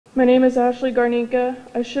My name is Ashley Garnica.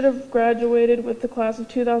 I should have graduated with the class of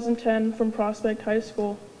 2010 from Prospect High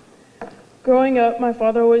School. Growing up, my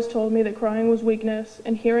father always told me that crying was weakness,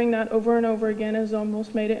 and hearing that over and over again has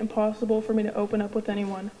almost made it impossible for me to open up with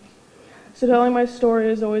anyone. So telling my story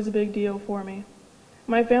is always a big deal for me.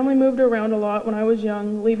 My family moved around a lot when I was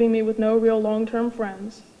young, leaving me with no real long-term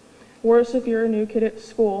friends. Worse if you're a new kid at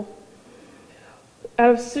school. Out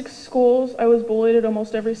of 6 schools, I was bullied at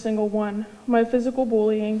almost every single one. My physical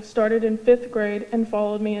bullying started in 5th grade and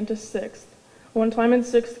followed me into 6th. One time in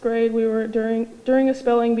 6th grade, during a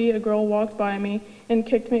spelling bee, a girl walked by me and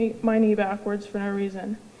kicked my knee backwards for no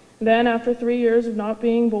reason. Then, after 3 years of not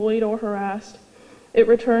being bullied or harassed, it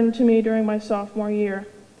returned to me during my sophomore year.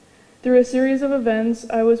 Through a series of events,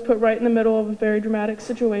 I was put right in the middle of a very dramatic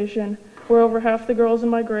situation where over half the girls in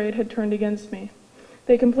my grade had turned against me.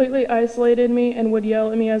 They completely isolated me and would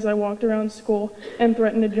yell at me as I walked around school and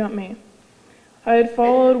threatened to jump me. I had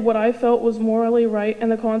followed what I felt was morally right,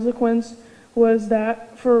 and the consequence was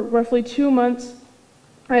that for roughly 2 months,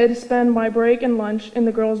 I had to spend my break and lunch in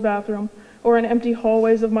the girls' bathroom or in empty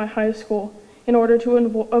hallways of my high school in order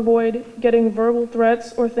to avoid getting verbal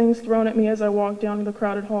threats or things thrown at me as I walked down the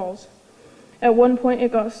crowded halls. At one point,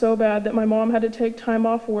 it got so bad that my mom had to take time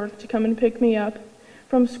off work to come and pick me up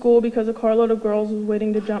from school because a carload of girls was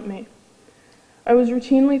waiting to jump me. I was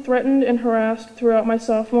routinely threatened and harassed throughout my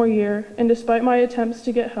sophomore year, and despite my attempts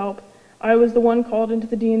to get help, I was the one called into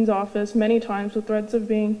the dean's office many times with threats of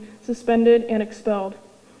being suspended and expelled.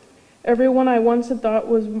 Everyone I once had thought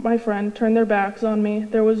was my friend turned their backs on me.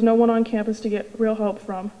 There was no one on campus to get real help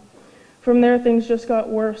from. From there, things just got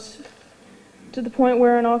worse, to the point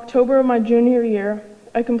where in October of my junior year,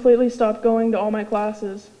 I completely stopped going to all my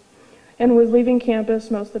classes and was leaving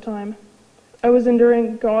campus most of the time. I was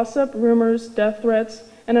enduring gossip, rumors, death threats,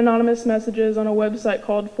 and anonymous messages on a website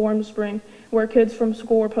called Formspring, where kids from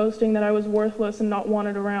school were posting that I was worthless and not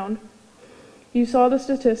wanted around. You saw the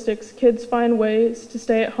statistics. Kids find ways to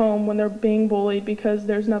stay at home when they're being bullied because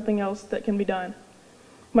there's nothing else that can be done.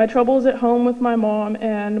 My troubles at home with my mom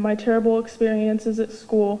and my terrible experiences at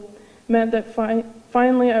school meant that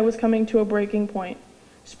finally I was coming to a breaking point.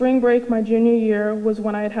 Spring break my junior year was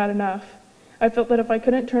when I had had enough. I felt that if I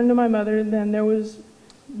couldn't turn to my mother, then there was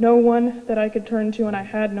no one that I could turn to, and I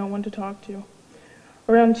had no one to talk to.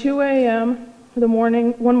 Around 2 a.m.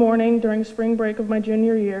 one morning during spring break of my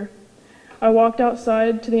junior year, I walked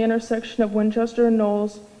outside to the intersection of Winchester and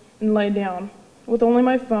Knowles and lay down. With only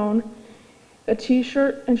my phone, a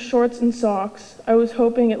t-shirt and shorts and socks, I was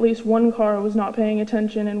hoping at least one car was not paying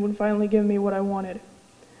attention and would finally give me what I wanted.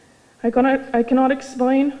 I cannot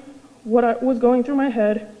explain what was going through my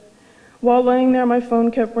head. While laying there, my phone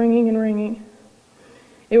kept ringing and ringing.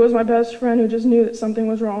 It was my best friend who just knew that something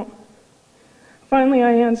was wrong. Finally,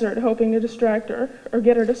 I answered, hoping to distract her or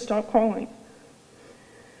get her to stop calling.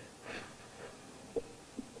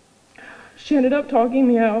 She ended up talking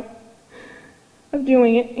me out of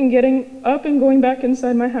doing it and getting up and going back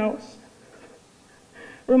inside my house,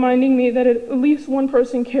 reminding me that at least one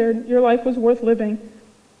person cared, your life was worth living.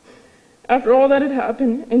 After all that had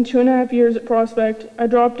happened, in 2.5 years at Prospect, I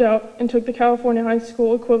dropped out and took the California High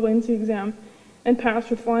School equivalency exam and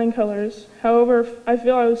passed with flying colors. However, I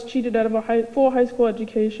feel I was cheated out of a full high school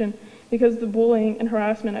education because of the bullying and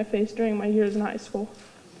harassment I faced during my years in high school.